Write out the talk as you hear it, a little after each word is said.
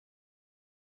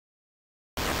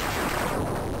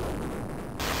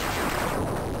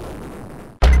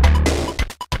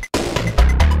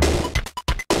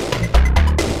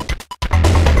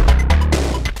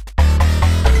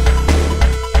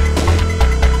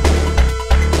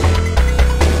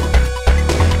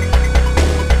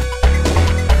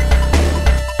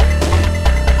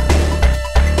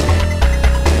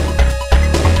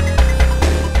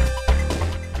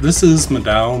This is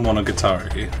Madō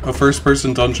Monogatari, a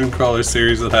first-person dungeon crawler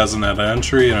series that hasn't had an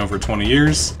entry in over 20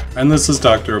 years, and this is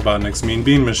Dr. Robotnik's Mean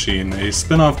Bean Machine, a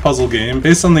spin-off puzzle game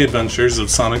based on the adventures of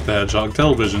Sonic the Hedgehog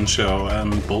television show,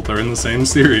 and both are in the same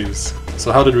series.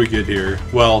 So how did we get here?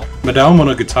 Well, Madō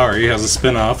Monogatari has a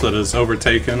spin-off that has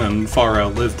overtaken and far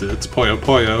outlived it, Puyo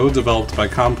Puyo, developed by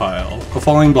Compile, a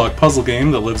falling block puzzle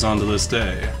game that lives on to this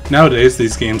day. Nowadays,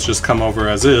 these games just come over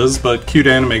as is, but cute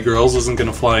anime girls isn't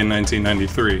gonna fly in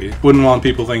 1993. Wouldn't want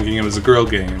people thinking it was a girl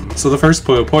game. So the first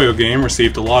Puyo Puyo game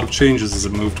received a lot of changes as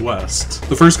it moved west.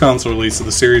 The first console release of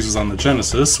the series was on the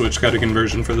Genesis, which got a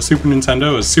conversion for the Super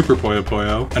Nintendo as Super Puyo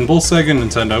Puyo, and both Sega and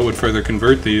Nintendo would further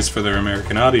convert these for their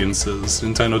American audiences,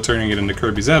 Nintendo turning it into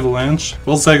Kirby's Avalanche,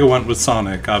 while Sega went with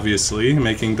Sonic, obviously,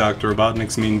 making Dr.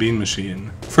 Robotnik's Mean Bean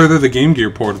Machine. Further, the Game Gear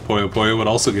port of Puyo Puyo would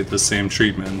also get this same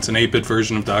treatment, an 8-bit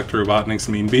version of Dr. Robotnik's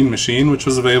Mean Bean Machine, which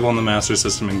was available on the Master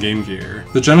System and Game Gear.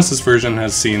 The Genesis version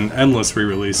has seen endless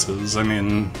re-releases. I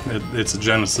mean, it's a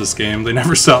Genesis game, they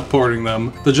never stopped porting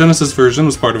them. The Genesis version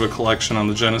was part of a collection on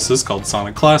the Genesis called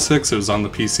Sonic Classics. It was on the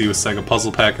PC with Sega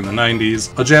Puzzle Pack in the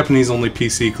 90s, a Japanese-only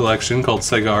PC collection called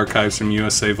Sega Archives from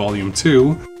USA Volume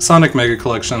 2, Sonic Mega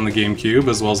Collection on the Gamecube,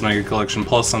 as well as Mega Collection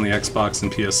Plus on the Xbox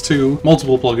and PS2,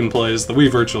 multiple plug-and-plays, the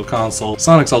Wii Virtual Console,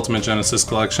 Sonic's Ultimate Genesis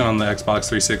Collection on the Xbox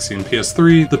 360 and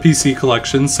PS3, the PC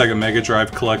Collection, Sega Mega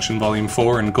Drive Collection Volume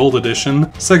 4 and Gold Edition,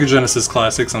 Sega Genesis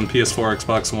Classics on PS4,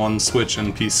 Xbox One, Switch,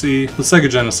 and PC, the Sega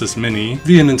Genesis Mini,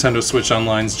 via Nintendo Switch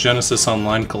Online's Genesis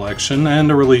Online Collection,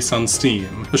 and a release on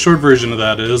Steam. The short version of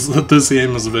that is that this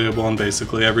game is available on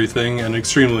basically everything and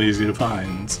extremely easy to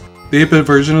find. The 8-bit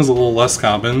version is a little less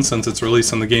common since its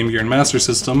release on the Game Gear and Master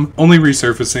System, only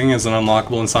resurfacing as an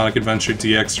unlockable in Sonic Adventure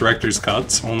DX Director's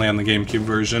Cut, only on the Gamecube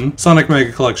version, Sonic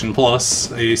Mega Collection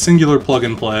Plus, a singular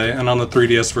plug-and-play, and on the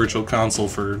 3DS Virtual Console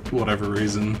for whatever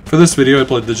reason. For this video I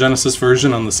played the Genesis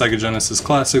version on the Sega Genesis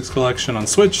Classics Collection on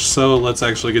Switch, so let's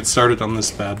actually get started on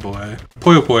this bad boy.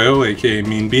 Puyo Puyo, aka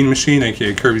Mean Bean Machine,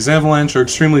 aka Kirby's Avalanche, are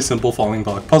extremely simple falling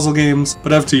block puzzle games,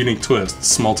 but have two unique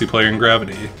twists, multiplayer and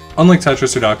gravity. Unlike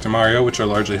Tetris or Dr. Mario, which are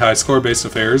largely high score-based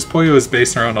affairs, Puyo is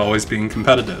based around always being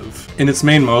competitive. In its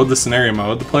main mode, the scenario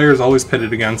mode, the player is always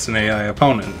pitted against an AI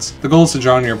opponent. The goal is to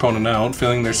drown your opponent out,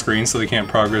 filling their screen so they can't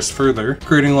progress further.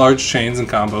 Creating large chains and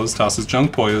combos tosses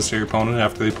junk Puyos to your opponent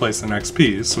after they place their next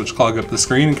piece, which clog up the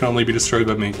screen and can only be destroyed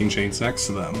by making chains next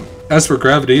to them. As for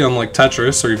gravity, unlike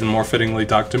Tetris, or even more fittingly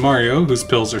Dr. Mario, whose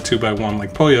pills are 2x1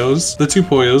 like Puyos, the two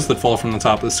Puyos that fall from the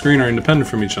top of the screen are independent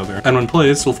from each other, and when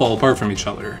placed will fall apart from each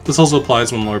other. This also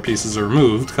applies when lower pieces are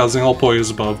removed, causing all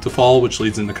Puyos above to fall, which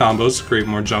leads into combos to create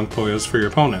more junk Puyos for your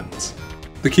opponents.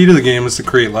 The key to the game is to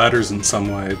create ladders in some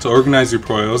way, to organize your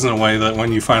Puyos in a way that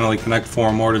when you finally connect 4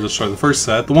 or more to destroy the first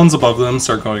set, the ones above them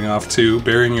start going off too,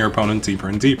 burying your opponent deeper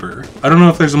and deeper. I don't know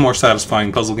if there's a more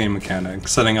satisfying puzzle game mechanic.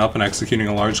 Setting up and executing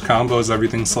a large combo as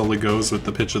everything slowly goes with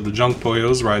the pitch of the junk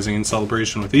Puyos rising in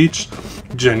celebration with each,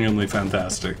 genuinely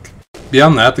fantastic.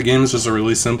 Beyond that, the game is just a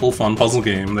really simple, fun puzzle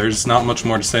game. There's not much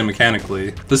more to say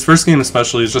mechanically. This first game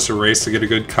especially is just a race to get a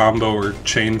good combo or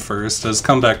chain first, as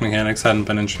comeback mechanics hadn't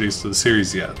been introduced to the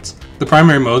series yet. The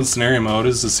primary mode, Scenario Mode,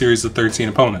 is a series of 13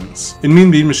 opponents. In Mean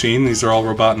Bean Machine, these are all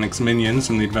Robotnik's minions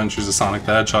from the Adventures of Sonic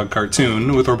the Hedgehog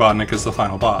cartoon, with Robotnik as the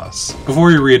final boss. Before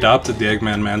he readopted the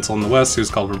Eggman mantle in the West, he was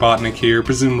called Robotnik here.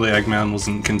 Presumably Eggman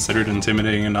wasn't considered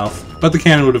intimidating enough, but the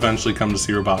canon would eventually come to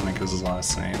see Robotnik as his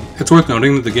last name. It's worth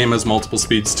noting that the game has multiple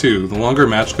speeds too. The longer a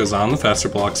match goes on, the faster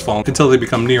blocks fall until they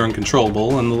become near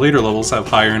uncontrollable, and the later levels have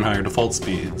higher and higher default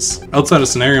speeds. Outside of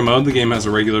Scenario Mode, the game has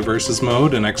a regular versus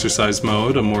mode, an exercise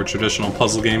mode, a more traditional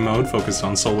puzzle game mode focused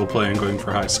on solo play and going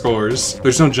for high scores.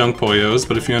 There's no junk Puyos,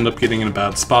 but if you end up getting in a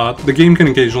bad spot, the game can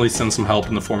occasionally send some help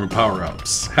in the form of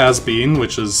power-ups. Has-Been,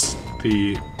 which is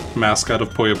the mascot of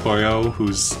Puyo Puyo,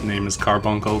 whose name is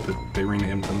Carbuncle, but they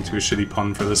renamed him to a shitty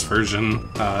pun for this version,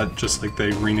 just like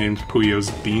they renamed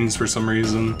Puyo's beans for some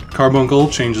reason. Carbuncle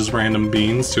changes random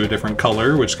beans to a different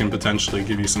color, which can potentially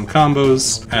give you some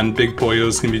combos, and big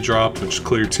Puyos can be dropped, which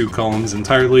clear 2 columns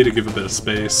entirely to give a bit of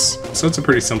space. So it's a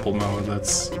pretty simple mode,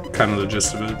 that's kind of the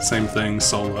gist of it. Same thing,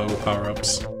 solo,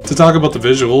 power-ups. To talk about the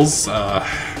visuals,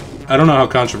 I don't know how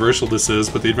controversial this is,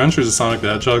 but the Adventures of Sonic the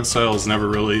Hedgehog style has never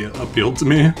really appealed to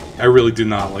me. I really do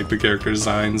not like the character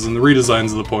designs, and the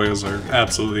redesigns of the Puyos are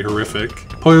absolutely horrific.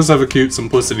 Puyos have a cute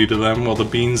simplicity to them, while the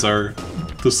beans are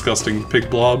disgusting pig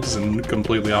blobs and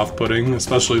completely off-putting,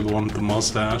 especially the one with the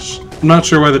mustache. I'm not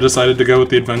sure why they decided to go with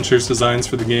the adventures designs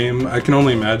for the game. I can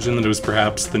only imagine that it was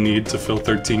perhaps the need to fill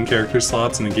 13 character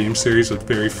slots in a game series with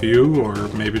very few, or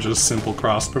maybe just simple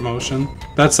cross-promotion.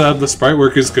 That said, the sprite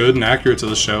work is good and accurate to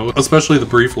the show, especially the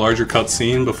brief larger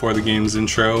cutscene before the game's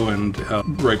intro and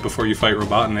right before you fight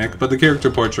Robotnik, but the character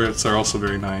portraits are also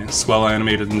very nice, well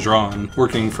animated and drawn,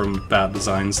 working from bad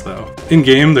designs though.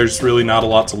 In-game, there's really not a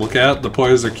lot to look at. The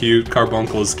Puyos are cute,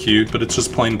 Carbuncle is cute, but it's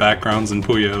just plain backgrounds and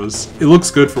Puyos. It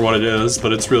looks good for what it is,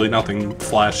 but it's really nothing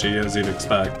flashy as you'd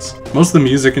expect. Most of the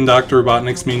music in Dr.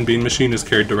 Robotnik's Mean Bean Machine is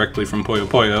carried directly from Puyo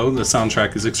Puyo. The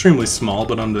soundtrack is extremely small,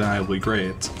 but undeniably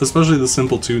great, especially the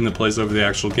simple tune that plays over the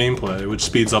actual gameplay, which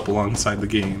speeds up alongside the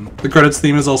game. The credits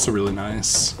theme is also really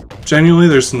nice. Genuinely,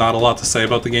 there's not a lot to say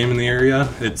about the game in the area.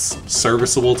 It's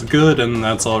serviceable to good, and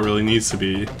that's all it really needs to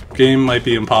be. The game might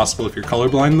be impossible if you're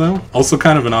colorblind though. Also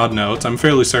kind of an odd note, I'm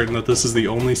fairly certain that this is the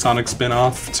only Sonic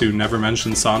spin-off to never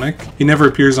mention Sonic. He never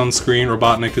appears on screen,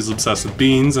 Robotnik is obsessed with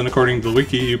beans, and according to the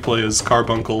wiki, you play as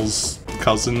Carbuncle's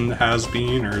cousin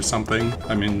has-been or something.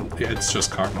 I mean, it's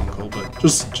just Carbuncle, but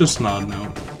just an odd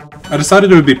note. I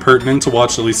decided it would be pertinent to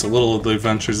watch at least a little of the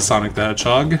adventures of Sonic the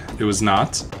Hedgehog. It was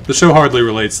not. The show hardly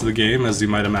relates to the game, as you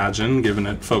might imagine, given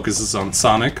it focuses on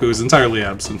Sonic, who is entirely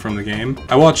absent from the game.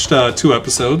 I watched 2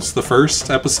 episodes, the first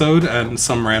episode and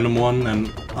some random one,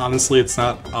 and honestly it's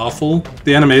not awful.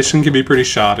 The animation can be pretty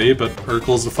shoddy, but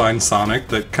Urkel's a fine Sonic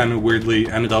that kind of weirdly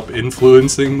ended up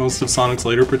influencing most of Sonic's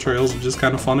later portrayals, which is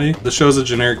kind of funny. The show's a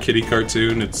generic kiddie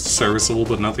cartoon, it's serviceable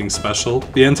but nothing special.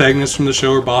 The antagonists from the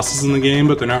show are bosses in the game,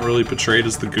 but they're not really portrayed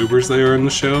as the goobers they are in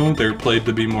the show. They're played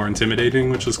to be more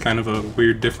intimidating, which is kind of a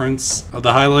weird difference.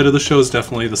 The highlight of the show is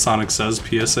definitely the Sonic Says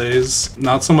PSAs.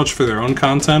 Not so much for their own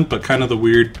content, but kind of the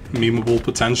weird memeable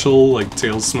potential, like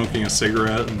Tails smoking a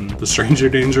cigarette and the Stranger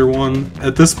Danger one.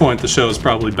 At this point, the show is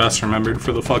probably best remembered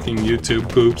for the fucking YouTube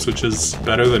poops, which is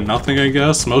better than nothing, I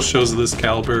guess. Most shows of this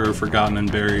caliber are forgotten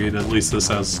and buried, at least this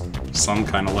has some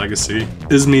kind of legacy.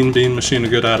 Is Mean Bean Machine a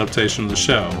good adaptation of the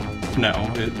show? No,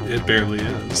 it barely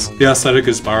is. The aesthetic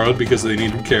is borrowed because they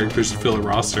needed characters to fill a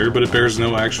roster, but it bears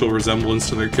no actual resemblance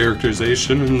to their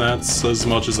characterization, and that's as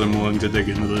much as I'm willing to dig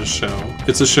into this show.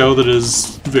 It's a show that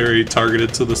is very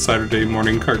targeted to the Saturday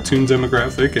morning cartoon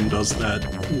demographic and does that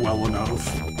well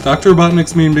enough. Dr.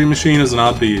 Robotnik's Mean Bean Machine is an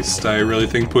odd beast. I really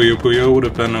think Puyo Puyo would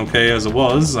have been okay as it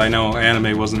was. I know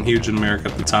anime wasn't huge in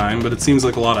America at the time, but it seems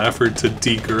like a lot of effort to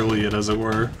de-girly it, as it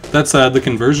were. That said, the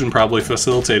conversion probably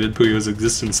facilitated Puyo's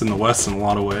existence in the West in a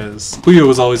lot of ways. Puyo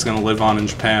was always going to live on in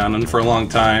Japan, and for a long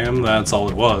time, that's all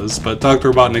it was, but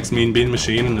Dr. Robotnik's Mean Bean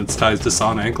Machine and its ties to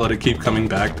Sonic let it keep coming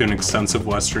back to an extensive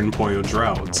Western Puyo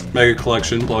drought. Mega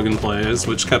Collection plug-and-plays,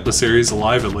 which kept the series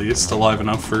alive at least, alive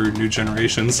enough for new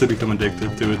generations to become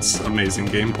addicted to its amazing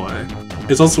gameplay.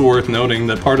 It's also worth noting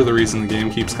that part of the reason the game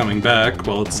keeps coming back,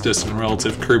 while its distant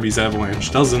relative Kirby's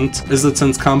Avalanche doesn't, is that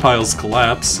since Compile's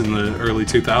collapse in the early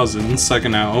 2000s,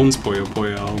 Sega now owns Puyo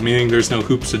Puyo, meaning there's no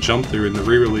hoops to jump through in the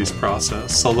re-release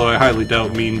process, although I highly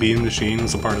doubt Mean Bean Machine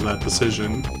is a part of that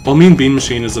decision. While Mean Bean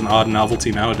Machine is an odd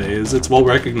novelty nowadays, it's well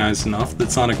recognized enough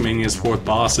that Sonic Mania's 4th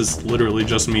boss is literally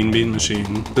just Mean Bean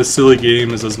Machine. This silly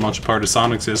game is as much a part of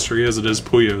Sonic's history as it is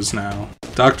Puyo's now.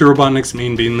 Dr. Robotnik's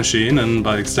Mean Bean Machine, and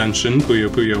by extension Puyo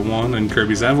Puyo 1 and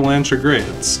Kirby's Avalanche are great.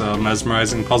 It's a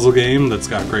mesmerizing puzzle game that's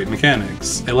got great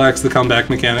mechanics. It lacks the comeback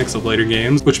mechanics of later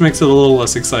games, which makes it a little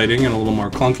less exciting and a little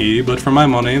more clunky, but for my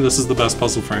money, this is the best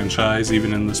puzzle franchise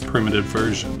even in this primitive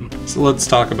version. So let's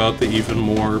talk about the even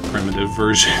more primitive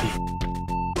version.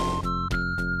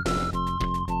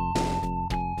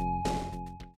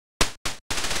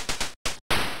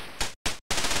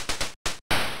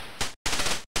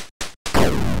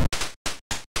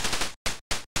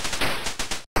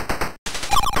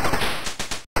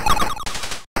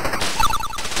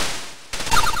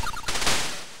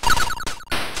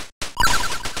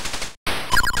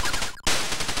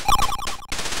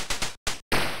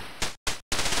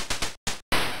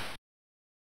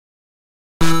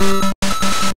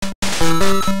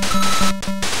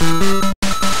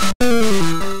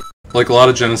 Like a lot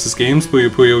of Genesis games, Puyo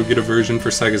Puyo would get a version for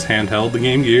Sega's handheld, the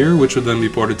Game Gear, which would then be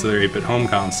ported to their 8-bit home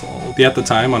console, the at the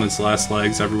time on its last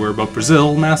legs everywhere but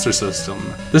Brazil Master System.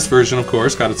 This version, of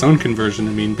course, got its own conversion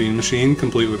to Mean Bean Machine,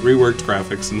 complete with reworked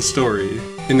graphics and story.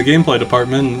 In the gameplay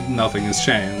department, nothing has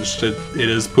changed. It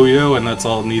is Puyo, and that's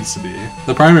all it needs to be.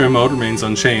 The primary mode remains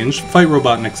unchanged: fight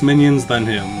Robotnik's minions, then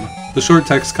him. The short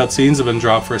text cutscenes have been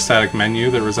dropped for a static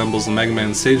menu that resembles a Mega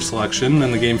Man stage selection,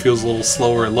 and the game feels a little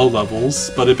slower at low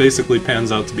levels, but it basically pans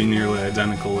out to be nearly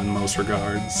identical in most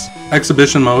regards.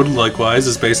 Exhibition mode, likewise,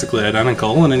 is basically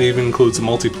identical, and it even includes a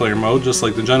multiplayer mode just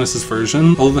like the Genesis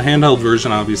version, although the handheld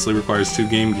version obviously requires 2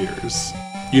 Game Gears.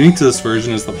 Unique to this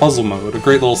version is the puzzle mode, a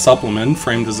great little supplement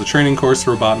framed as a training course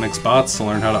for Robotnik's bots to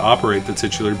learn how to operate the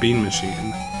titular bean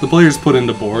machine. The players put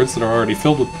into boards that are already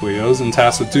filled with Puyos and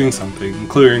tasked with doing something,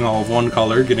 clearing all of one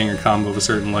color, getting your combo of a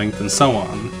certain length, and so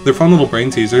on. They're fun little brain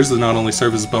teasers that not only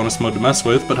serve as a bonus mode to mess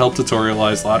with, but help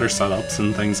tutorialize ladder setups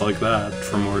and things like that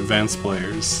for more advanced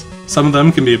players. Some of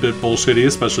them can be a bit bullshitty,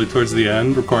 especially towards the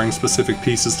end, requiring specific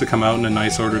pieces to come out in a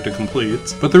nice order to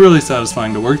complete, but they're really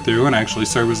satisfying to work through and actually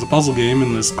serve as a puzzle game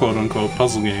in this quote-unquote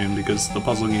puzzle game, because the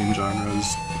puzzle game genre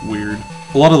is weird.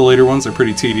 A lot of the later ones are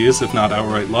pretty tedious, if not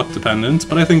outright luck dependent,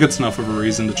 but I think it's enough of a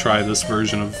reason to try this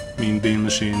version of Mean Bean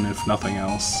Machine if nothing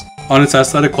else. On its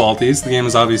aesthetic qualities, the game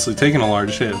has obviously taken a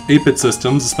large hit. 8-bit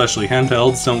systems, especially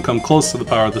handhelds, don't come close to the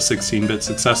power of the 16-bit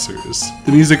successors.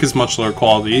 The music is much lower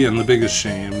quality, and the biggest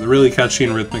shame, the really catchy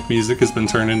and rhythmic music has been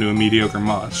turned into a mediocre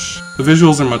mush. The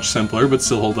visuals are much simpler, but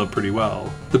still hold up pretty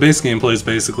well. The base gameplay is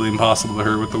basically impossible to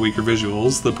hurt with the weaker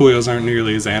visuals, the Puyos aren't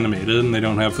nearly as animated, and they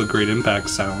don't have the great impact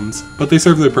sounds, but they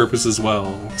serve their purpose as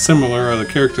well. Similar are the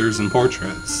characters and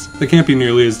portraits. They can't be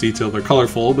nearly as detailed or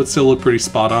colorful, but still look pretty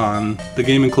spot on. The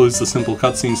game includes the simple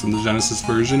cutscenes from the Genesis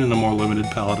version and a more limited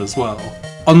palette as well.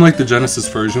 Unlike the Genesis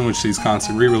version, which sees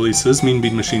constant re-releases, Mean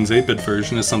Bean Machine's 8-bit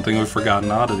version is something of a forgotten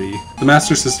oddity. The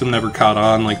Master System never caught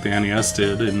on like the NES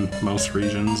did in most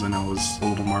regions. I know it was a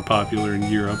little more popular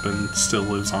in Europe and still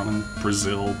lives on in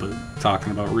Brazil, but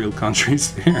talking about real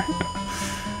countries here.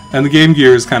 And the Game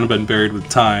Gear has kind of been buried with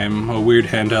time, a weird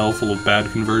handheld full of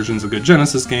bad conversions of good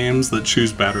Genesis games that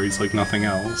chews batteries like nothing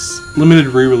else. Limited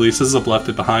re-releases have left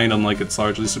it behind unlike its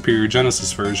largely superior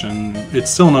Genesis version.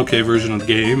 It's still an okay version of the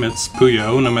game, it's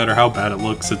Puyo, no matter how bad it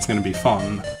looks, it's gonna be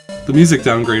fun. The music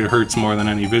downgrade hurts more than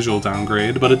any visual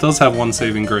downgrade, but it does have one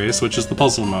saving grace, which is the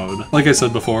puzzle mode. Like I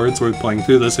said before, it's worth playing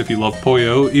through this if you love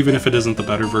Puyo, even if it isn't the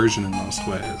better version in most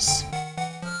ways.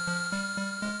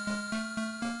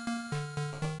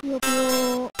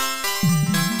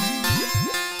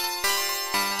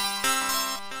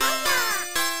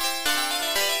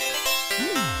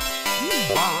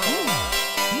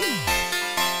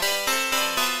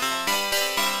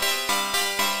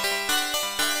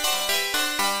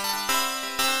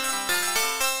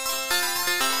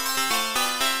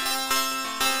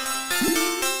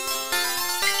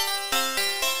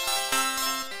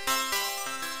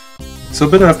 So a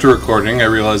bit after recording, I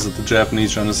realized that the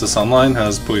Japanese Genesis Online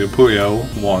has Puyo Puyo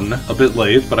 1, a bit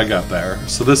late, but I got there,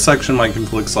 so this section might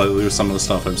conflict slightly with some of the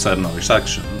stuff I've said in other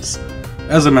sections.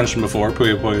 As I mentioned before,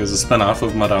 Puyo Puyo is a spin-off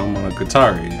of Madō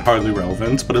Monogatari, hardly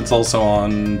relevant, but it's also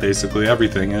on basically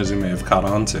everything, as you may have caught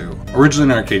on to.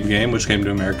 Originally an arcade game, which came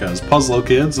to America as Puzzle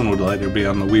Kids and would later be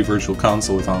on the Wii Virtual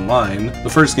Console with Online, the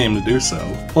first game to do so.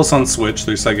 Plus on Switch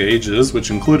through Sega Ages,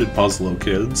 which included Puzzle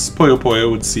Kids, Puyo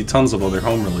Puyo would see tons of other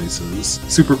home releases.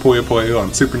 Super Puyo Puyo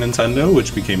on Super Nintendo,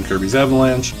 which became Kirby's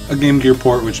Avalanche, a Game Gear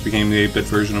port which became the 8-bit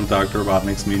version of Dr.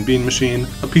 Robotnik's Mean Bean Machine,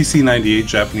 a PC-98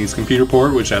 Japanese computer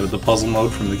port which added the puzzle mode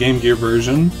from the Game Gear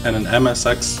version, and an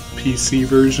MSX PC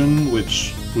version,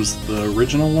 which was the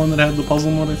original one that had the puzzle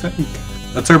mode, I think.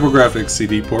 A TurboGrafx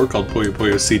CD port called Puyo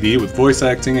Puyo CD with voice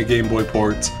acting, a Game Boy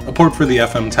port, a port for the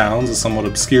FM Towns, a somewhat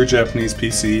obscure Japanese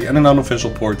PC, and an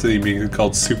unofficial port to the Amiga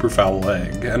called Super Foul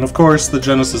Egg, and of course the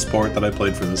Genesis port that I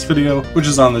played for this video, which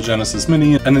is on the Genesis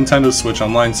Mini and Nintendo Switch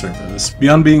Online service,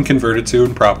 beyond being converted to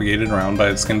and propagated around by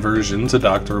its conversion to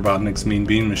Dr. Robotnik's Mean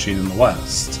Bean Machine in the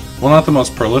West. While not the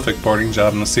most prolific porting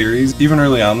job in the series, even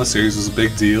early on the series was a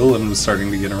big deal and was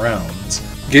starting to get around.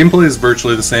 Gameplay is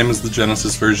virtually the same as the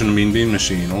Genesis version of Mean Bean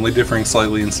Machine, only differing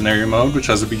slightly in scenario mode, which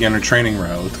has a beginner training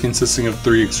route, consisting of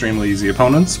 3 extremely easy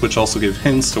opponents, which also give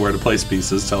hints to where to place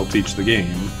pieces to help teach the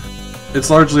game. It's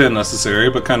largely unnecessary,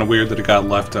 but kinda weird that it got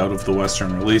left out of the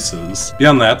Western releases.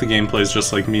 Beyond that, the gameplay is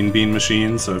just like Mean Bean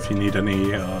Machine, so if you need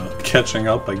any catching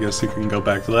up, I guess you can go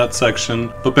back to that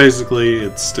section, but basically,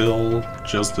 it's still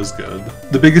just as good.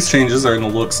 The biggest changes are in the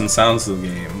looks and sounds of the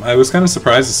game. I was kinda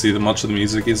surprised to see that much of the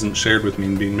music isn't shared with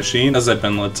Mean Bean Machine, as I'd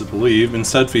been led to believe,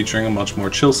 instead featuring a much more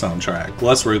chill soundtrack,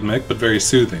 less rhythmic, but very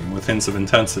soothing, with hints of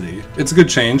intensity. It's a good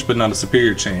change, but not a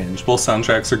superior change. Both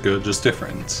soundtracks are good, just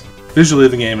different. Visually,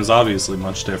 the game is obviously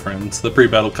much different. The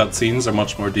pre-battle cutscenes are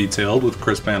much more detailed with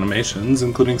crisp animations,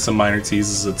 including some minor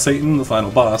teases at Satan, the final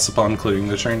boss, upon clearing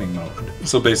the training mode.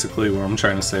 So basically what I'm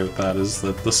trying to say with that is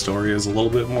that the story is a little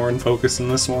bit more in focus in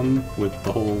this one, with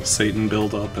the whole Satan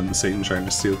build-up and Satan trying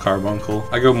to steal Carbuncle.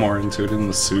 I go more into it in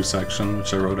the Sue section,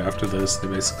 which I wrote after this. They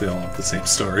basically all have the same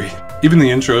story. Even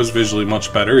the intro is visually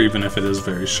much better, even if it is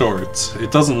very short.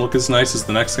 It doesn't look as nice as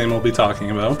the next game we'll be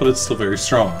talking about, but it's still very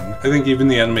strong. I think even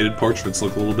the animated portraits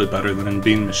look a little bit better than in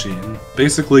Bean Machine.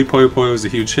 Basically, Puyo Puyo is a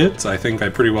huge hit. I think I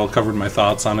pretty well covered my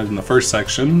thoughts on it in the first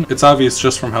section. It's obvious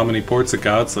just from how many ports it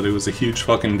got that it was a huge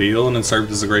fucking deal, and it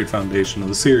served as a great foundation of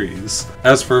the series.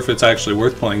 As for if it's actually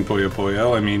worth playing Puyo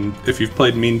Puyo, I mean, if you've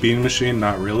played Mean Bean Machine,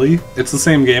 not really. It's the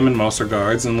same game in most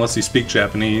regards, and unless you speak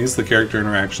Japanese, the character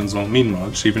interactions won't mean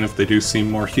much, even if they do seem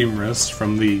more humorous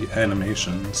from the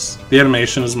animations. The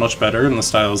animation is much better and the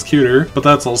style is cuter, but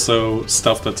that's also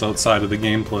stuff that's outside of the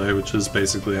gameplay, which is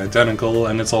basically identical,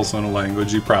 and it's also in a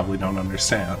language you probably don't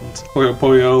understand. Puyo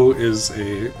Puyo is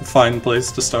a fine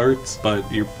place to start, but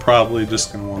you're probably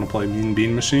just going to want to play Mean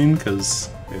Bean Machine because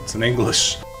it's in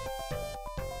English.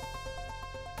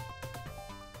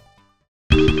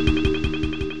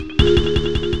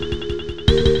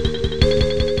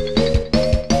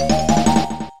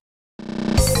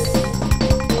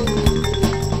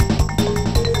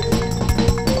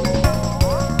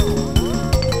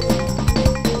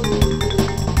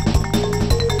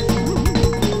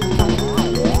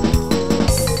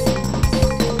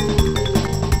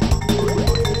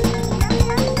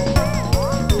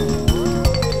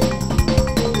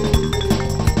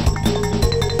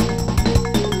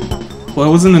 While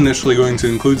I wasn't initially going to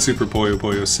include Super Puyo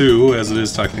Puyo Sue, as it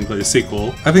is technically a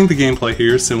sequel, I think the gameplay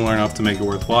here is similar enough to make it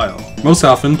worthwhile. Most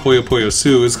often, Puyo Puyo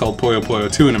Sue is called Puyo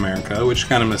Puyo 2 in America, which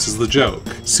kinda misses the joke.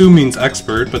 Sue means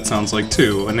expert, but sounds like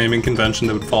 2, a naming convention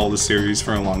that would follow the series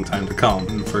for a long time to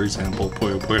come. For example,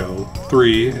 Puyo Puyo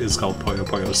 3 is called Puyo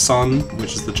Puyo Sun,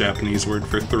 which is the Japanese word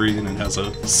for 3, and it has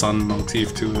a sun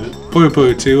motif to it. Puyo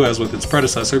Puyo 2, as with its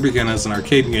predecessor, began as an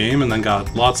arcade game and then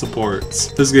got lots of ports.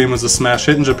 This game was a smash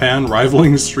hit in Japan,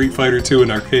 rivaling Street Fighter 2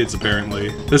 in arcades apparently.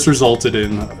 This resulted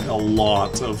in a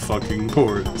lot of fucking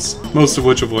ports, most of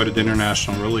which avoided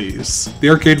international release. The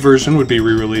arcade version would be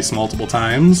re-released multiple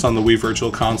times, on the Wii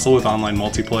Virtual Console with online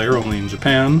multiplayer only in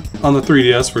Japan, on the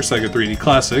 3DS for Sega 3D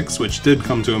Classics, which did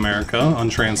come to America,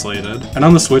 untranslated, and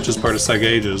on the Switch as part of Sega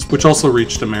Ages, which also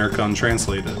reached America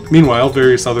untranslated. Meanwhile,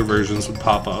 various other versions would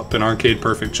pop up, an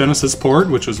arcade-perfect Genesis port,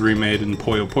 which was remade in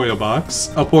Puyo Puyo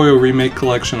Box, a Puyo Remake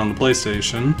Collection on the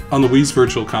PlayStation, on the Wii's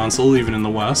Virtual Console, even in the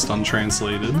West,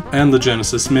 untranslated, and the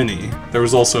Genesis Mini. There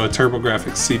was also a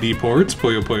TurboGrafx CD port,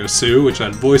 Puyo Puyo Sue, which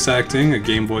had voice acting, a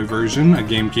Game Boy version, a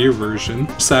Game Gear version,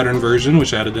 a Saturn version,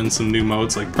 which added in some new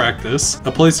modes like Practice,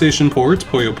 a PlayStation port,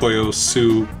 Puyo Puyo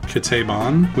Sue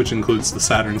Kitaban, which includes the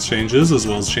Saturn's changes, as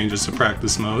well as changes to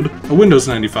Practice mode, a Windows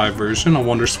 95 version, a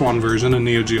Wonder Swan version, a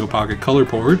Neo Geo Pocket Color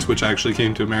port, which actually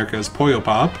came to America as Puyo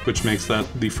Pop, which makes that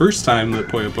the first time that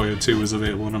Puyo Puyo 2 was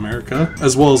available in America,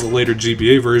 as well as a later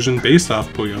GBA version based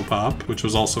off Puyo Pop, which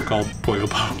was also called Puyo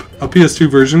Pop. A PS2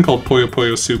 version called Puyo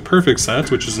Puyo Sue Perfect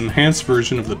Set, which is an enhanced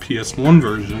version of the PS1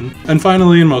 version. And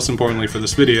finally, and most importantly for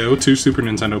this video, 2 Super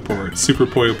Nintendo ports, Super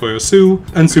Puyo Puyo Sue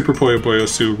and Super Puyo Puyo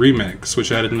Sue Remix,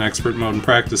 which added an expert mode and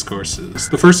practice courses.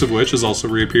 The first of which has also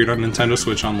reappeared on Nintendo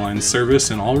Switch Online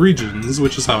service in all regions,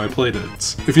 which is how I played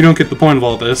it. If you don't get the point of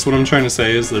all this, what I'm trying to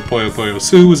say is that Puyo Puyo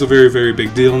Sue was a very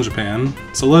big deal in Japan.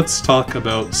 So let's talk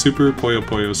about Super Puyo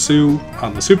Puyo Sue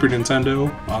on the Super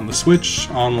Nintendo, on the Switch,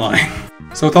 online.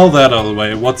 So with all that out of the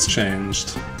way, what's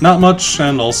changed? Not much,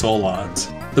 and also a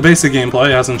lot. The basic gameplay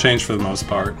hasn't changed for the most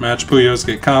part. Match Puyos,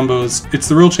 get combos. It's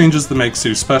the rule changes that make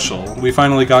Sue special. We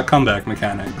finally got comeback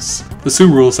mechanics. The Sue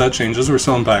rule set changes were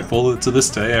so impactful that to this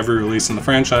day every release in the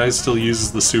franchise still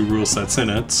uses the Sue rule sets in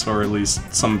it, or at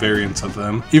least some variants of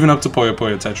them, even up to Puyo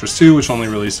Puyo Tetris 2, which only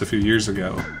released a few years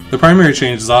ago. The primary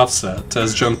change is offset.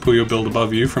 As Junk Puyo build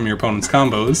above you from your opponent's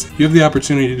combos, you have the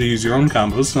opportunity to use your own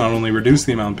combos to not only reduce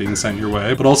the amount being sent your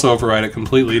way, but also override it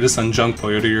completely to send Junk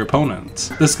Puyo to your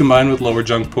opponent. This combined with lower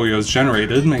Junk Puyos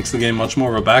generated makes the game much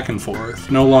more of a back and forth.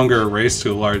 No longer a race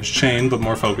to a large chain, but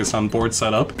more focused on board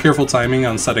setup, careful timing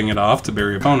on setting it off to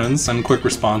bury opponents, and quick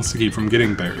response to keep from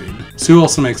getting buried. Sue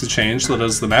also makes a change that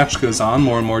as the match goes on,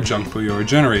 more and more Junk Puyo are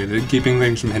generated, keeping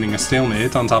things from hitting a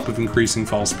stalemate on top of increasing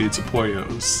fall speeds of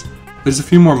Puyos. There's a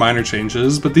few more minor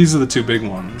changes, but these are the two big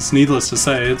ones. Needless to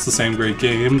say, it's the same great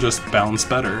game, just balanced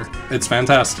better. It's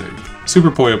fantastic.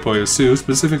 Super Puyo Puyo Su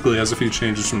specifically has a few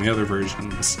changes from the other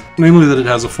versions, namely that it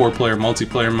has a 4-player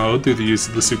multiplayer mode through the use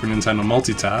of the Super Nintendo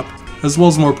multi-tap, as well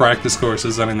as more practice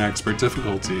courses at an expert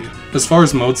difficulty. As far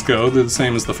as modes go, they're the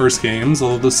same as the first games,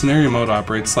 although the scenario mode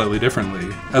operates slightly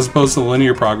differently. As opposed to the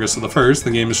linear progress of the first,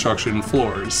 the game is structured in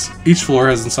floors. Each floor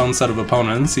has its own set of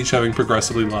opponents, each having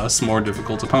progressively less, more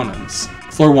difficult opponents.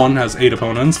 Floor 1 has 8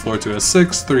 opponents, Floor 2 has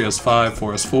 6, 3 has 5,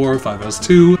 4 has 4, 5 has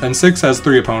 2, and 6 has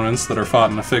 3 opponents that are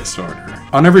fought in a fixed order.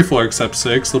 On every floor except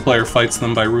 6, the player fights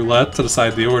them by roulette to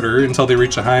decide the order until they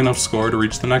reach a high enough score to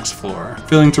reach the next floor.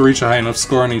 Failing to reach a high enough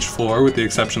score on each floor, with the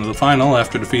exception of the final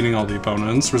after defeating all the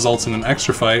opponents, results in an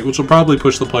extra fight which will probably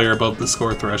push the player above the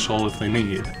score threshold if they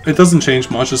need. It doesn't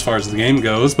change much as far as the game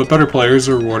goes, but better players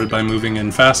are rewarded by moving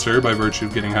in faster by virtue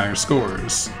of getting higher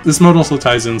scores. This mode also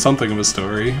ties in something of a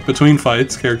story. Between fights,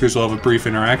 characters will have a brief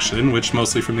interaction, which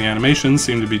mostly from the animations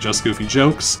seem to be just goofy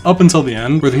jokes, up until the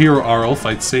end, where the hero Arl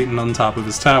fights Satan on top of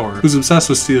his tower, who's obsessed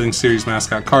with stealing series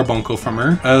mascot Carbuncle from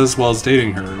her, as well as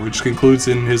dating her, which concludes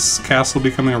in his castle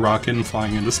becoming a rocket and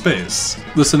flying into space.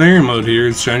 The scenario mode here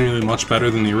is genuinely much better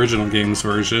than the original game's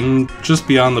version, just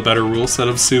beyond the better rule set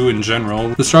of Su in general.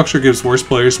 The structure gives worse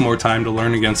players more time to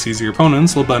learn against easier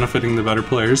opponents, while benefiting the better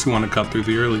players who want to cut through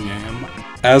the early game.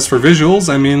 As for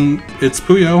visuals, I mean, it's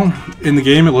Puyo. In the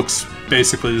game it looks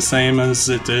basically the same as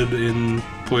it did in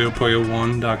Puyo Puyo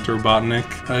 1, Dr.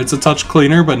 Robotnik. It's a touch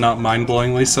cleaner, but not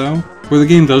mind-blowingly so. Where the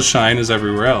game does shine is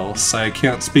everywhere else. I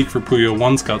can't speak for Puyo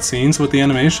 1's cutscenes, but the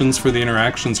animations for the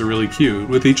interactions are really cute,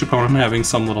 with each opponent having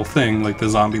some little thing, like the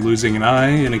zombie losing an eye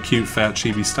in a cute fat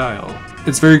chibi style.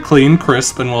 It's very clean,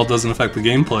 crisp, and while it doesn't affect the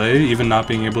gameplay, even not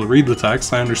being able to read the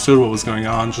text, I understood what was going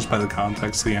on just by the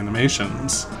context of the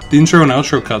animations. The intro and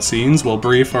outro cutscenes, while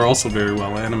brief, are also very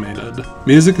well animated.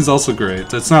 Music is also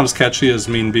great. It's not as catchy as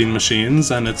Mean Bean Machines,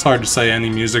 and it's hard to say any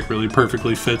music really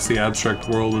perfectly fits the abstract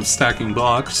world of stacking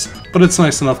blocks, but it's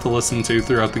nice enough to listen to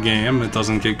throughout the game. It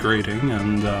doesn't get grating,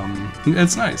 and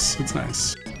it's nice. It's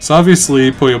nice. So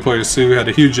obviously, Puyo Puyo Su had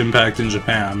a huge impact in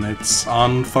Japan. It's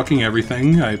on fucking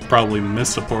everything. I probably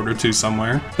missed a port or two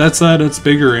somewhere. That said, its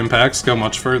bigger impacts go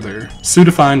much further. Su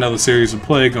defined how the series would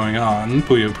play going on.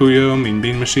 Puyo Puyo, Mean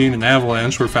Bean Machine, and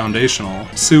Avalanche were foundational.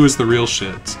 Su is the real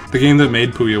shit. The game that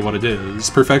made Puyo what it is,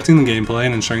 perfecting the gameplay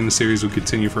and ensuring the series would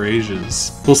continue for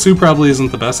ages. While Su probably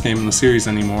isn't the best game in the series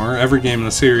anymore, every game in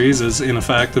the series is in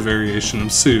effect a variation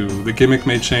of Su. The gimmick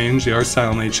may change, the art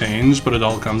style may change, but it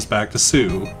all comes back to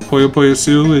Su. Puyo Puyo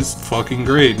Su is fucking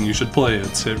great and you should play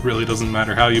it. It really doesn't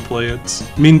matter how you play it.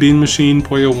 Mean Bean Machine,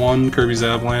 Puyo 1, Kirby's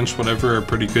Avalanche, whatever are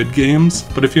pretty good games,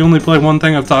 but if you only play one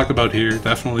thing I've talked about here,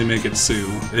 definitely make it Su.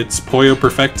 It's Puyo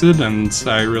perfected and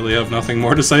I really have nothing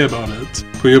more to say about it.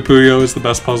 Puyo Puyo is the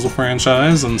best puzzle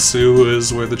franchise and Su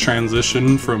is where the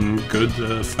transition from good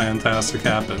to fantastic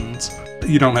happens.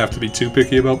 You don't have to be too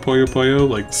picky about Puyo Puyo,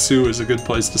 like Su is a good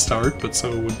place to start, but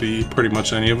so would be pretty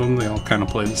much any of them. They all kind of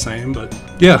play the same, but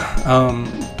yeah,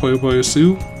 Puyo Puyo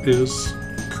Su is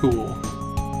cool.